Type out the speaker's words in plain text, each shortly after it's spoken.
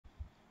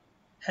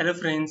Hello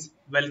friends,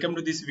 welcome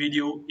to this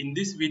video. In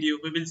this video,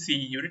 we will see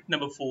unit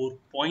number 4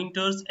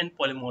 pointers and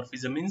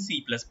polymorphism in C++.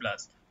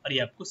 और ये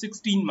आपको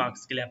 16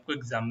 marks के लिए आपको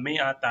exam में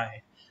आता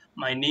है.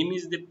 My name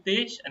is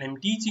Diptesh and I'm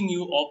teaching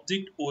you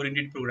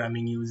object-oriented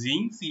programming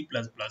using C++.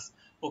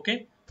 Okay,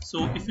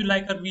 so if you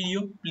like our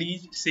video,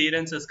 please share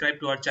and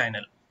subscribe to our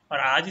channel.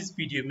 और आज इस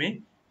वीडियो में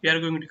we are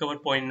going to cover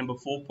point number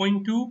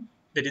 4.2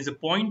 that is a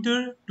pointer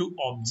to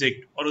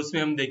object. और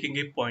उसमें हम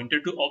देखेंगे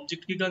pointer to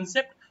object की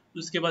concept.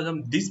 उसके बाद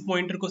हम दिस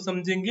पॉइंटर को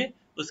समझेंगे,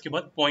 उसके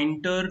बाद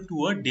pointer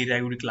to a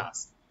derived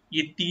class.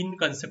 ये तीन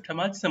कंसेप्ट हम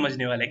आज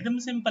समझने वाले. एकदम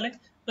सिंपल है,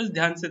 बस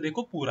ध्यान से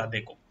देखो, पूरा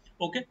देखो.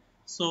 Okay,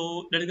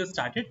 so let's get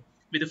started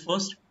with the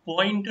first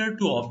pointer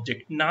to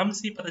object. नाम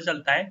से पता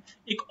चलता है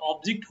एक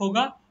ऑब्जेक्ट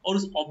होगा और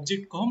उस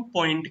ऑब्जेक्ट को हम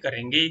पॉइंट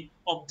करेंगे.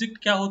 ऑब्जेक्ट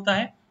क्या होता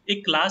है?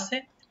 एक क्लास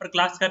है और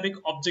क्लास का आप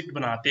एक ऑब्जेक्ट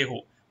बनाते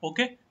हो.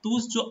 ओके, तो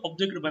उस जो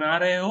ऑब्जेक्ट बना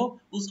रहे हो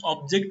उस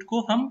ऑब्जेक्ट को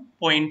हम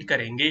पॉइंट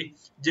करेंगे.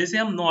 जैसे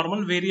हम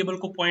नॉर्मल वेरिएबल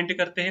को पॉइंट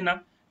करते हैं ना,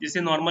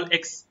 जैसे नॉर्मल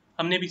एक्स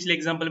हमने पिछले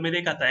एग्जांपल में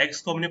देखा था,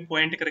 एक्स को हमने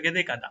पॉइंट करके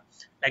देखा था.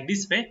 लाइक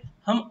दिस वे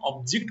हम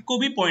ऑब्जेक्ट को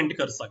भी पॉइंट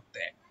कर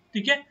सकते हैं.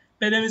 ठीक है,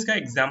 पहले हम इसका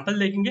एग्जांपल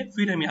देखेंगे,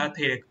 फिर हम यहाँ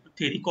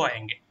थ्योरी को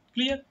आएंगे.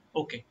 क्लियर?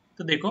 ओके,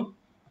 तो देखो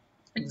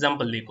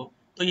एग्जांपल देखो.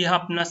 तो यहाँ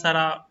अपना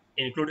सारा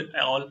इंक्लूड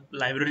ऑल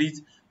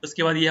लाइब्रेरीज.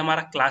 उसके बाद ये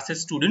हमारा क्लास है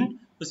स्टूडेंट,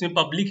 उसमें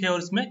पब्लिक है और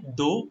उसमें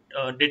दो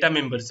डेटा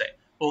मेंबर्स है.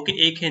 ओके,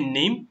 एक है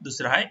नेम,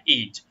 दूसरा है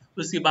एज.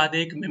 उसके बाद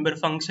एक मेंबर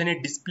फंक्शन है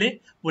डिस्प्ले,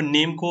 वो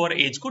नेम को और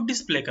एज को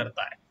डिस्प्ले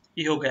करता है.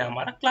 ये हो गया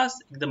हमारा क्लास,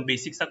 एकदम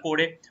बेसिक सा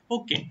कोड है.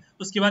 ओके,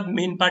 उसके बाद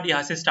मेन पार्ट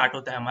यहाँ से स्टार्ट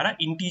होता है हमारा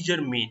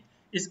इंटीजर मेन.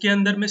 इसके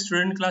अंदर में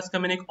स्टूडेंट क्लास का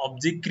मैंने एक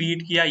ऑब्जेक्ट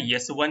क्रिएट किया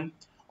yes1,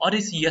 और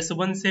इस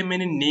yes1 से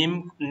मैंने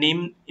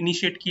नेम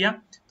इनिशिएट किया,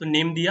 तो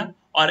नेम दिया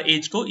और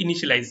एज को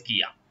इनिशियलाइज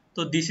किया.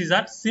 तो this is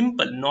are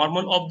simple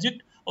normal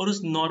object. और उस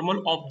नॉर्मल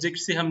ऑब्जेक्ट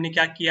से हमने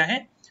क्या किया है,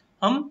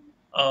 हम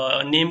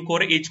नेम को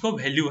और एज को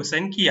वैल्यू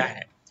असाइन किया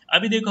है.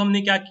 अभी देखो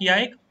हमने क्या किया,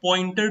 एक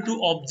पॉइंटर टू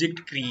ऑब्जेक्ट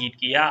क्रिएट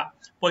किया.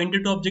 पॉइंटर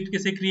टू ऑब्जेक्ट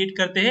कैसे क्रिएट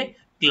करते हैं?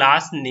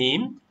 क्लास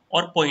नेम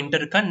और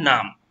पॉइंटर का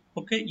नाम.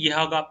 ओके, यह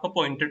होगा आपका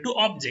पॉइंटर टू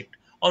ऑब्जेक्ट.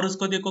 और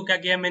उसको देखो क्या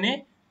किया मैंने,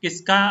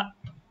 किसका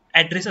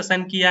एड्रेस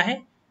असाइन किया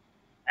है,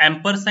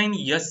 एम्परसाइन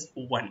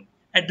yes1.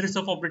 एड्रेस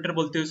ऑफ ऑपरेटर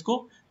बोलते हैं उसको.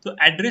 तो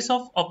एड्रेस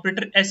ऑफ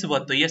ऑपरेटर S1,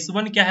 तो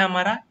S1 क्या है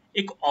हमारा,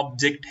 एक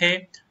ऑब्जेक्ट है.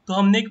 तो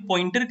हमने एक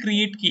पॉइंटर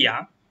क्रिएट किया,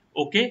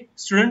 ओके,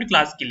 स्टूडेंट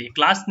क्लास के लिए,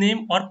 क्लास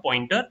नेम और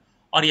पॉइंटर,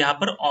 और यहाँ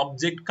पर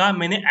ऑब्जेक्ट का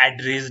मैंने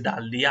एड्रेस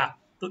डाल दिया.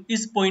 तो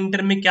इस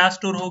पॉइंटर में क्या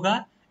स्टोर होगा,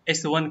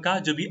 S1 का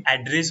जो भी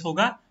एड्रेस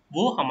होगा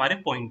वो हमारे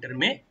पॉइंटर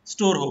में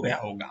स्टोर हो गया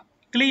होगा.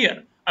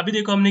 क्लियर? अभी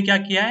देखो हमने क्या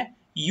किया है,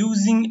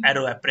 यूजिंग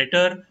एरो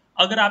ऑपरेटर.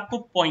 अगर आपको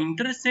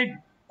पॉइंटर से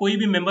कोई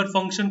भी मेंबर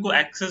फंक्शन को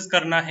एक्सेस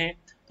करना है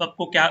तो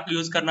आपको क्या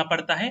यूज करना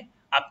पड़ता है,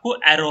 आपको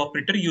एरो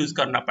ऑपरेटर यूज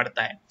करना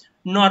पड़ता है.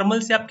 नॉर्मल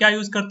से आप क्या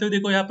यूज करते हो,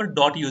 देखो यहाँ पर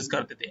डॉट यूज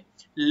करते थे,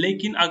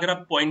 लेकिन अगर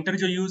आप पॉइंटर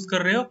जो यूज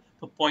कर रहे हो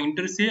तो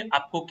पॉइंटर से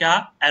आपको क्या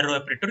एरो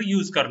ऑपरेटर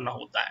यूज करना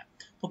होता है.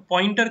 तो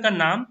पॉइंटर का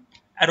नाम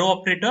एरो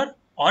ऑपरेटर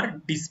और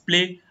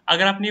डिस्प्ले.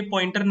 अगर आपने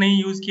पॉइंटर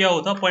नहीं यूज किया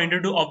होता, पॉइंटर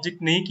टू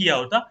ऑब्जेक्ट नहीं किया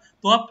होता,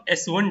 तो आप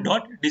S1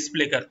 डॉट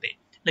डिस्प्ले करते,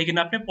 लेकिन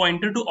आपने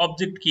पॉइंटर टू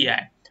ऑब्जेक्ट किया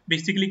है.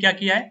 बेसिकली क्या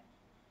किया है,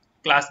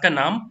 क्लास का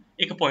नाम,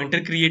 एक पॉइंटर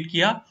क्रिएट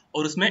किया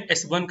और उसमें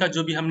S1 का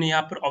जो भी हमने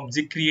यहाँ पर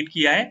ऑब्जेक्ट क्रिएट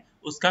किया है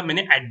उसका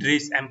मैंने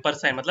एड्रेस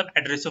एम्परसाइन मतलब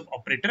एड्रेस ऑफ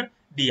ऑपरेटर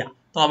दिया.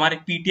 तो हमारे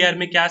PTR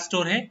में क्या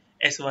स्टोर है,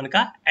 S1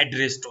 का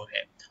एड्रेस स्टोर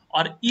है.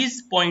 और इस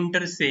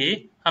पॉइंटर से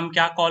हम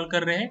क्या कॉल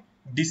कर रहे हैं,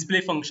 डिस्प्ले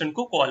फंक्शन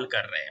को कॉल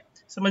कर रहे हैं.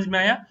 समझ में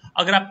आया?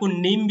 अगर आपको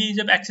नेम भी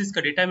जब एक्सेस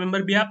कर, डेटा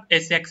मेंबर भी आप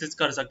ऐसे एक्सेस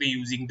कर सकते हैं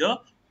यूजिंग द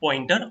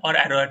पॉइंटर और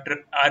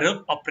एरो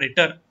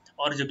ऑपरेटर.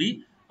 और जो भी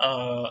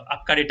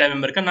आपका डेटा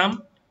मेंबर का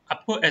नाम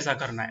आपको ऐसा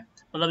करना है.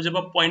 मतलब जब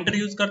आप पॉइंटर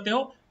यूज करते हो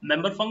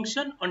मेंबर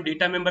फंक्शन और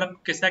डेटा मेंबर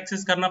आपको कैसे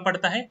एक्सेस करना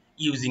पड़ता है,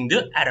 यूजिंग द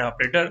एरो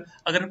ऑपरेटर.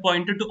 अगर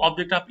पॉइंटर टू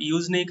ऑब्जेक्ट आप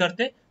यूज नहीं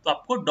करते तो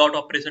आपको डॉट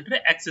ऑपरेटर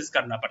एक्सेस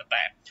करना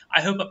पड़ता है.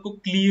 आई होप आपको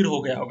क्लियर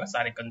हो गया होगा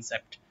सारे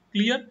कंसेप्ट.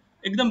 क्लियर?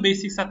 एकदम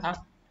बेसिक सा था.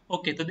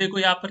 ओके, तो देखो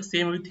यहाँ पर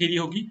सेम अभी थ्योरी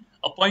होगी.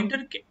 A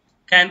pointer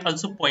can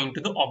also point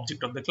two the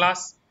object of the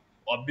class,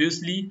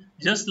 obviously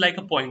just like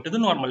a point to the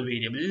normal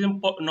variable. जैसे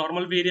हम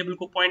नॉर्मल वेरिएबल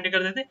को पॉइंट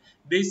कर देते,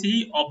 वैसे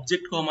ही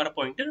ऑब्जेक्ट को हमारा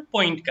पॉइंटर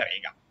पॉइंट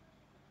करेगा.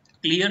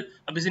 क्लियर?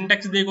 अभी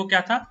सिंटैक्स देखो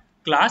क्या था,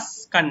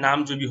 क्लास का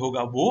नाम जो भी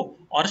होगा वो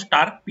और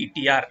स्टार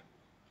PTR.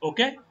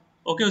 ओके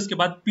ओके, उसके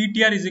बाद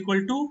PTR इज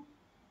इक्वल टू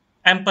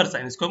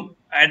एम्परसाइन, इसको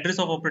एड्रेस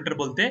ऑफ ऑपरेटर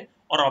बोलते हैं,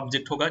 और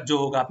ऑब्जेक्ट होगा जो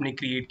होगा आपने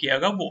क्रिएट किया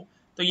होगा वो.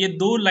 तो ये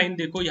दो लाइन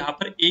देखो यहाँ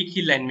पर एक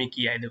ही लाइन में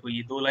किया है. देखो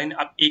ये दो लाइन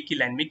आप एक ही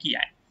लाइन में किया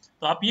है,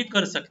 तो आप ये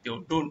कर सकते हो.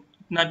 डोंट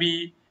इतना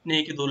भी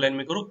नहीं कि दो लाइन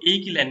में करो,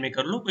 एक ही लाइन में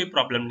कर लो, कोई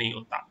प्रॉब्लम नहीं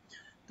होता.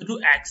 तो टू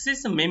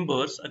एक्सेस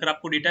मेंबर्स, अगर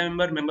आपको डेटा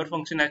मेंबर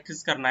फंक्शन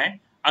एक्सेस करना है,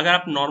 अगर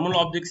आप नॉर्मल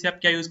ऑब्जेक्ट से आप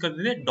क्या यूज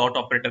करते थे, डॉट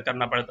ऑपरेटर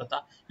करना पड़ता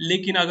था.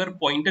 लेकिन अगर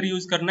पॉइंटर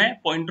यूज करना है,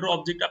 पॉइंटर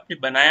ऑब्जेक्ट आपने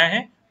बनाया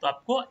है, तो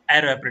आपको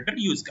एरो ऑपरेटर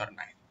यूज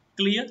करना है.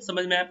 क्लियर?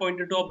 समझ में आया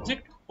pointer to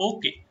object?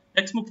 Okay,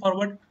 let's move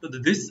forward to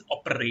this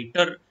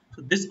operator.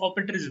 तो this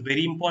operator is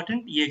very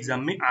important, ये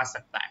एग्जाम में आ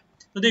सकता है.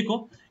 तो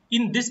देखो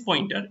in this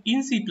pointer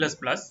in C++,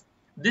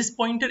 this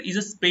pointer is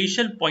a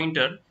special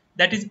pointer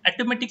that is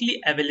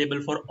automatically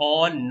available for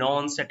all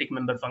non-static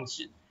member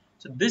function.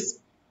 So this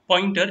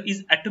pointer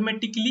is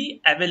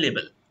automatically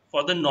available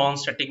for the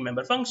non-static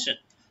member function.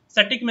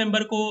 Static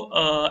member को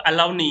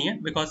allow नहीं है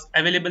because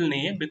available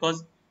नहीं है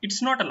because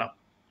it's not allowed.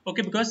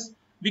 Okay, because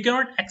we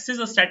cannot access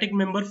a static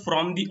member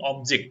from the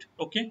object.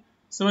 Okay,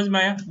 समझ में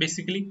आया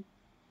basically.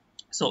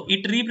 So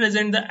it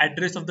represent the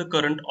address of the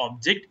current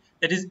object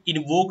that is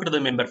invoked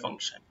the member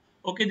function.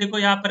 Okay, देखो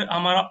यहाँ पर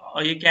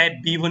हमारा ये क्या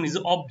है, B1 is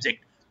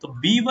object. तो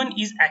B1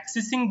 is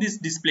accessing this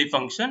display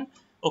function.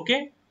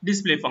 Okay,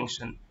 display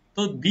function.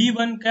 तो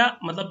B1 का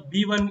मतलब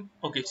B1.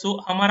 Okay, so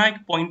हमारा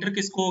एक पॉइंटर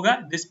किसको होगा,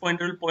 this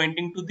pointer will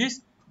pointing to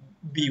this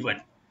B1.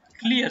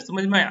 Clear,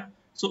 समझ में आया.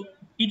 So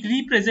it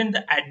represent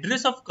the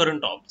address of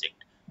current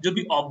object. जो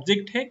भी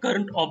ऑब्जेक्ट है,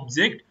 करंट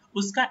ऑब्जेक्ट,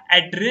 उसका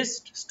एड्रेस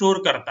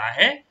स्टोर करता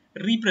है,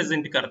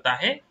 रिप्रेजेंट करता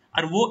है,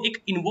 और वो एक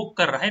इन्वोक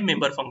कर रहा है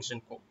मेंबर फंक्शन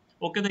को.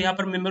 ओके, तो यहाँ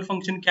पर मेंबर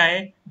फंक्शन क्या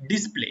है,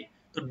 डिस्प्ले.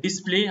 तो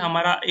डिस्प्ले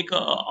हमारा एक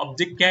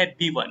ऑब्जेक्ट क्या है,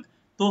 B1.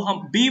 तो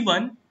हम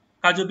B1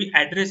 का जो भी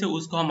एड्रेस है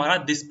उसको हमारा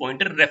दिस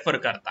पॉइंटर रेफर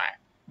करता है.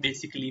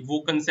 बेसिकली वो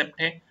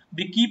कंसेप्ट है.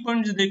 द की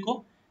पॉइंट्स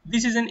देखो,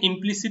 this is an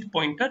implicit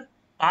pointer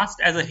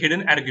passed as a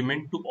hidden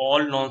argument to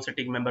all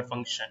non-static member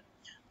function.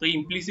 तो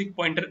implicit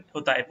pointer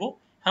होता है वो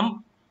हम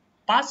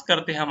पास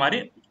करते हैं हमारे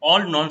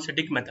all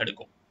non-static method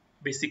को.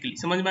 Basically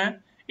समझ में आया.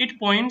 It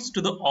points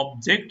to the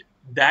object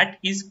that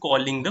is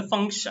calling the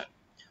function.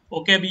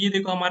 Okay, अभी ये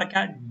देखो हमारा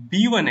क्या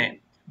B1 है.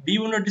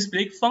 B1 और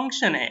डिस्प्ले एक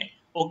फंक्शन है.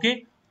 ओके,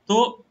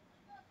 तो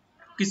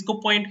किसको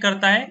पॉइंट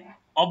करता है,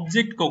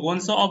 ऑब्जेक्ट को. कौन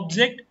सा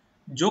ऑब्जेक्ट,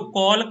 जो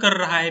कॉल कर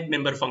रहा है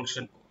मेंबर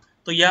फंक्शन को.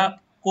 तो या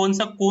कौन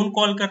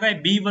कॉल कर रहा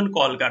है, B1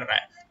 कॉल कर रहा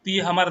है. तो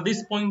ये हमारा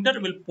this pointer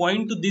will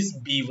point two this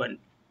B1.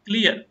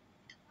 Clear.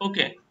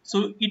 Okay,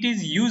 so it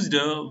is used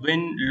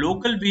when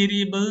local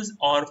variables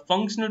और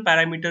functional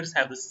parameters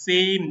have the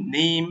same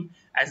name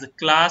as a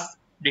class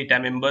data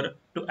member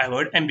to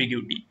avoid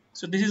ambiguity.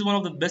 So this is one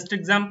of the best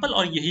example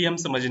और यही हम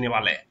समझने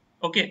वाले हैं.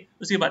 Okay,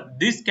 उसके बाद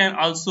this can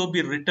also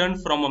be return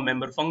from a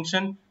member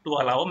function to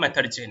allow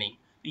method चेनिंग.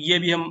 ये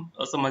भी हम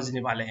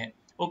समझने वाले हैं.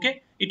 Okay,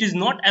 it is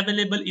not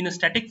available in a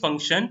static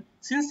function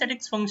since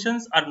static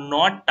functions are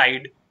not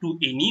tied to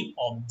any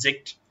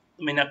object.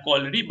 मैंने आपको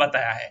ऑलरेडी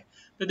बताया है.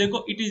 तो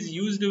देखो, it is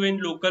used when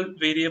local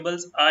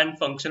variables and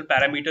functional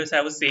parameters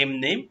have a same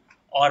name,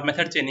 और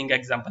method चेनिंग का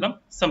example हम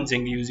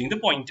समझेंगे यूजिंग द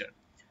पॉइंटर.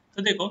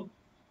 तो देखो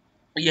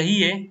यही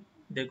है.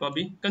 देखो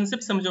अभी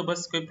कंसेप्ट समझो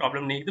बस, कोई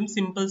प्रॉब्लम नहीं, एकदम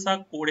सिंपल सा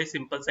कोड है,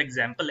 सिंपल सा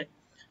एग्जांपल है.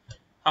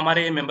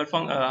 हमारे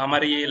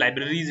हमारे ये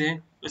लाइब्रेरीज है,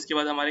 उसके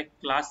बाद हमारे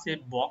क्लास है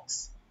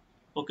बॉक्स.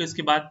 ओके,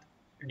 उसके बाद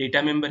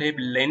डेटा मेंबर है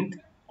लेंथ,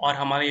 और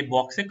हमारा ये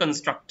बॉक्स है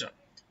कंस्ट्रक्टर.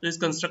 तो इस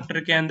कंस्ट्रक्टर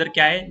के अंदर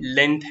क्या है,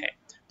 लेंथ है.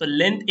 तो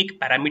लेंथ एक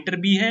पैरामीटर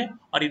भी है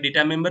और ये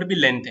डेटा मेंबर भी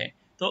लेंथ है.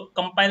 तो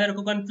कंपाइलर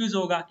को कंफ्यूज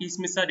होगा कि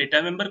इसमें से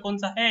डेटा मेंबर कौन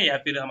सा है या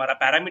फिर हमारा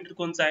पैरामीटर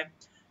कौन सा है.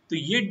 तो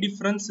ये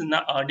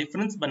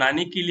डिफरेंस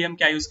बनाने के लिए हम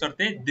क्या यूज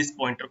करते हैं, दिस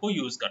पॉइंटर को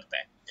यूज करते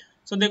हैं.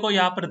 सो देखो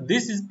यहाँ पर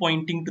this is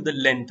pointing to the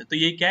length. तो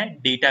ये क्या है,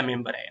 डेटा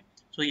मेंबर है.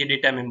 सो ये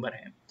डेटा मेंबर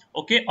है.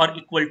 ओके, और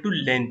equal to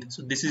length.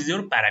 So this is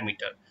your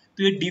parameter.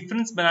 तो ये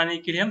डिफरेंस बनाने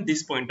के लिए हम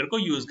दिस पॉइंटर को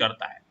यूज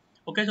करता है.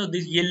 ओके, सो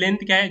दिस ये लेंथ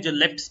क्या है, जो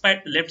लेफ्ट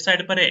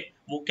साइड पर है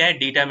वो क्या है,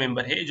 डेटा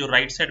मेंबर है. जो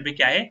राइट साइड पे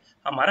क्या है,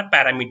 हमारा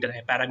पैरामीटर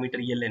है.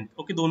 पैरामीटर ये लेंथ.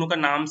 ओके, दोनों का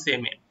नाम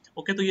सेम है.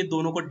 ओके, तो ये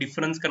दोनों को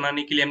डिफरेंस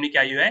कराने के लिए हमने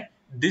क्या किया है,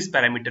 दिस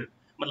पैरामीटर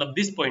मतलब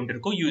दिस पॉइंटर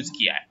को यूज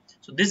किया है.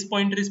 So this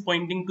pointer is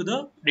pointing to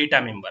the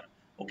data member.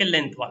 Okay,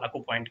 length वाला को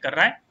पॉइंट कर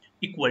रहा है,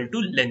 इक्वल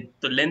टू लेंथ.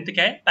 तो लेंथ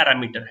क्या है,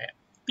 पैरामीटर है.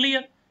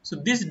 Clear. So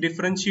this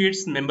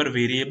differentiates member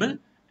variable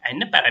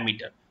and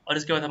parameter. और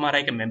इसके बाद हमारा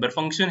एक मेंबर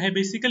फंक्शन है,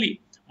 बेसिकली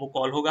वो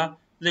कॉल होगा.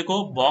 तो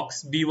देखो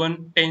बॉक्स B1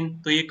 10,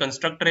 तो ये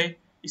कंस्ट्रक्टर है,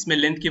 इसमें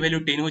लेंथ की वैल्यू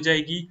 10 हो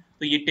जाएगी.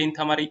 तो ये 10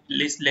 हमारी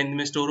लिस्ट लेंथ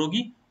में स्टोर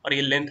होगी, और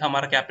ये लेंथ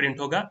हमारा क्या प्रिंट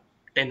होगा,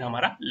 10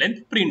 हमारा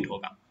लेंथ प्रिंट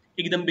होगा.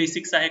 एकदम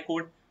बेसिक सा है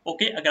कोड.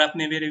 ओके, अगर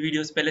आपने मेरे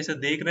वीडियोस पहले से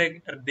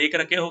देख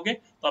रखे होंगे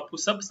तो आपको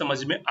सब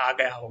समझ में आ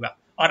गया होगा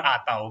और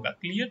आता होगा.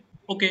 Clear.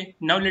 Okay,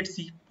 now let's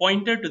see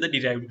pointer to the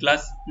derived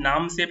class.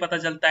 नाम से पता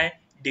चलता है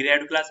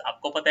डिराइव्ड क्लास.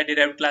 आपको पता है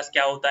डिराइव्ड क्लास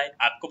क्या होता है,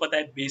 आपको पता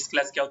है बेस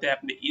क्लास क्या होता है,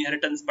 आपने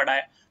इनहेरिटेंस पढ़ा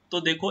है. तो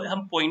देखो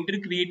हम पॉइंटर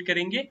क्रिएट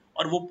करेंगे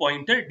और वो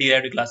पॉइंटर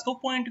डिराइव्ड क्लास को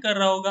पॉइंट कर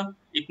रहा होगा.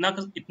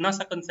 इतना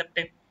सा कंसेप्ट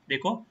है.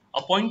 देखो, a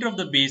pointer of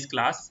the base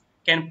class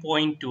can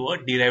point to a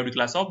derived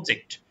class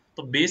object.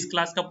 तो बेस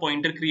क्लास का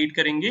पॉइंटर क्रिएट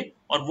करेंगे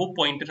और वो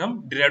पॉइंटर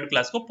हम डिराइव्ड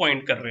क्लास को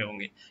पॉइंट कर रहे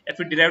होंगे, या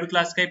फिर डिराइव्ड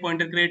क्लास का ही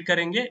पॉइंटर क्रिएट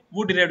करेंगे,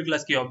 वो डिराइव्ड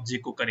क्लास के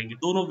ऑब्जेक्ट को करेंगे.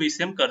 दोनों वे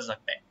से हम कर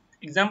सकते हैं.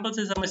 एग्जाम्पल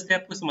से समझते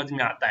हैं, आपको समझ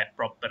में आता है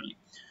प्रॉपरली.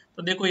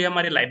 तो देखो ये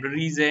हमारे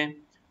लाइब्रेरीज है.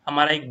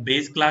 हमारा एक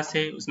बेस क्लास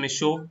है, उसमें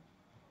शो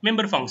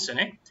मेंबर फंक्शन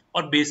है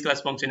और बेस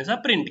क्लास फंक्शन ऐसा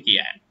प्रिंट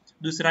किया है.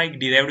 दूसरा एक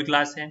डिराइव्ड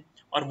क्लास है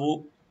और वो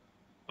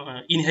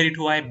इनहेरिट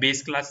हुआ है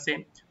बेस क्लास से.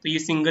 तो ये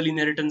सिंगल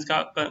इनहेरिटेंस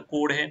का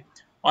कोड है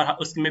और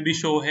उसमें भी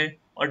शो है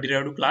और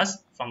डिराइव्ड क्लास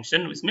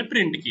फंक्शन इसमें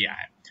प्रिंट किया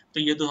है. तो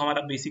ये तो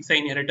हमारा बेसिक सा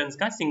इनहेरिटेंस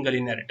का सिंगल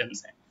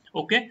इनहेरिटेंस है.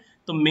 ओके,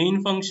 तो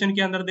मेन फंक्शन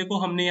के अंदर देखो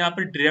हमने यहाँ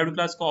पर डिराइव्ड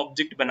क्लास का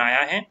ऑब्जेक्ट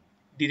बनाया है.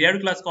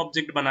 डिराइव्ड क्लास का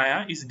ऑब्जेक्ट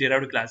बनाया इस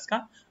डिराइव्ड क्लास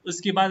का.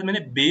 उसके बाद मैंने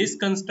बेस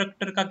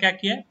कंस्ट्रक्टर का क्या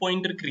किया है,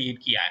 पॉइंटर क्रिएट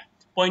किया है.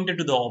 Pointer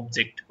to the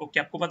object. Okay,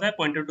 आपको पता है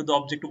पॉइंटर टू द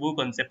ऑब्जेक्ट वो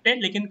कंसेप्ट है,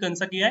 लेकिन कौन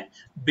सा किया है,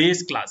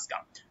 बेस क्लास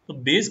का। तो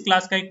बेस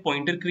क्लास का एक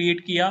पॉइंटर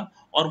क्रिएट किया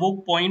और वो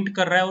पॉइंट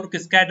कर रहा है और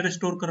किसका एड्रेस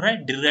स्टोर कर रहा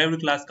है, डिराइव्ड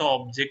क्लास का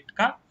ऑब्जेक्ट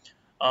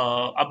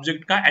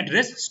का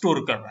एड्रेस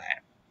स्टोर कर रहा है।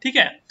 ठीक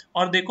है,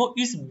 और देखो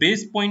इस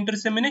बेस पॉइंटर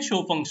से मैंने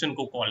शो फंक्शन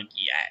को कॉल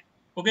किया है।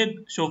 ओके,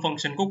 शो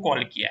फंक्शन को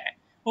कॉल किया है।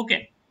 ओके,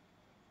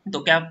 तो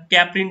क्या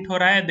क्या प्रिंट हो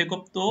रहा है, देखो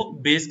तो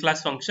बेस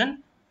क्लास फंक्शन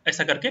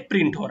ऐसा करके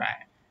प्रिंट हो रहा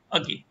है।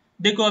 ओके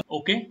देखो,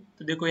 ओके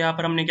तो देखो यहाँ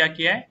पर हमने क्या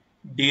किया है,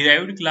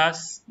 डिराइव्ड क्लास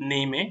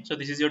नेम है, so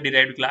this is your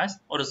derived class,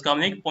 और उसका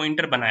हमने एक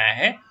पॉइंटर बनाया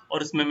है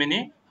और उसमें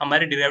मैंने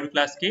हमारे डिराइव्ड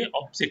क्लास के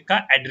ऑब्जेक्ट का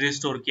एड्रेस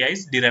स्टोर किया है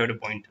इस डिराइव्ड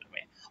पॉइंटर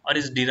में, और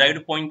इस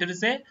डिराइव्ड पॉइंटर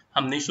से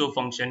हमने शो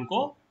फंक्शन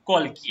को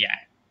कॉल किया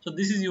है। So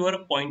this is your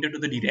pointer to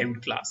the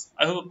derived class.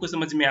 I hope आपको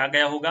समझ में आ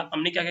गया होगा।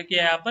 हमने क्या क्या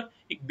किया है यहाँ पर,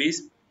 एक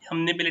बेस,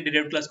 हमने पहले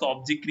डिराइव्ड क्लास का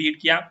ऑब्जेक्ट क्रिएट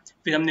किया,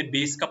 फिर हमने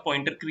बेस का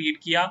पॉइंटर क्रिएट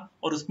किया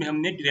और उसमें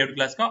हमने डिराइव्ड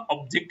क्लास का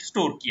ऑब्जेक्ट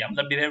स्टोर किया,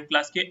 मतलब डिराइव्ड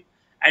क्लास के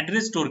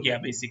एड्रेस स्टोर किया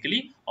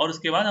बेसिकली, और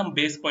उसके बाद हम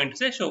बेस पॉइंट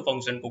से शो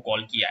फंक्शन को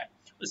कॉल किया है।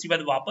 उसके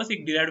बाद वापस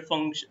एक डिराइव्ड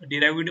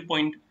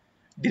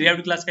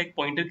क्लास का एक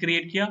पॉइंटर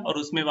क्रिएट किया और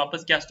उसमें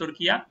वापस क्या स्टोर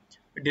किया,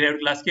 डिराइव्ड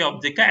क्लास के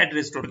ऑब्जेक्ट का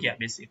एड्रेस स्टोर किया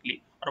बेसिकली,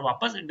 और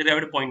वापस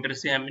डिराइव्ड पॉइंटर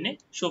से हमने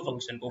शो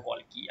फंक्शन को कॉल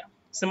किया।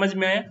 समझ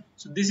में आया?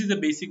 So this is the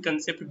basic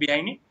concept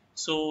behind it.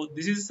 So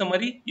this is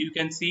summary, you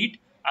can see it.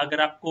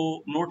 अगर आपको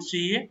नोट्स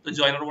चाहिए तो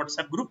ज्वाइन और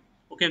व्हाट्सएप ग्रुप।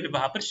 ओके, मैं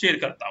वहां पर शेयर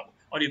करता हूँ,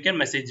 और you can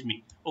message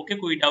me. Okay,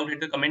 कोई डाउट है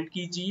तो कमेंट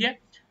कीजिए,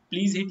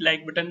 please hit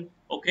like button.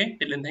 Okay,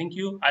 till then thank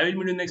you, I will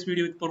meet you next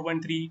video with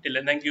 4.3। Till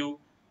then thank you,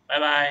 bye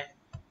bye.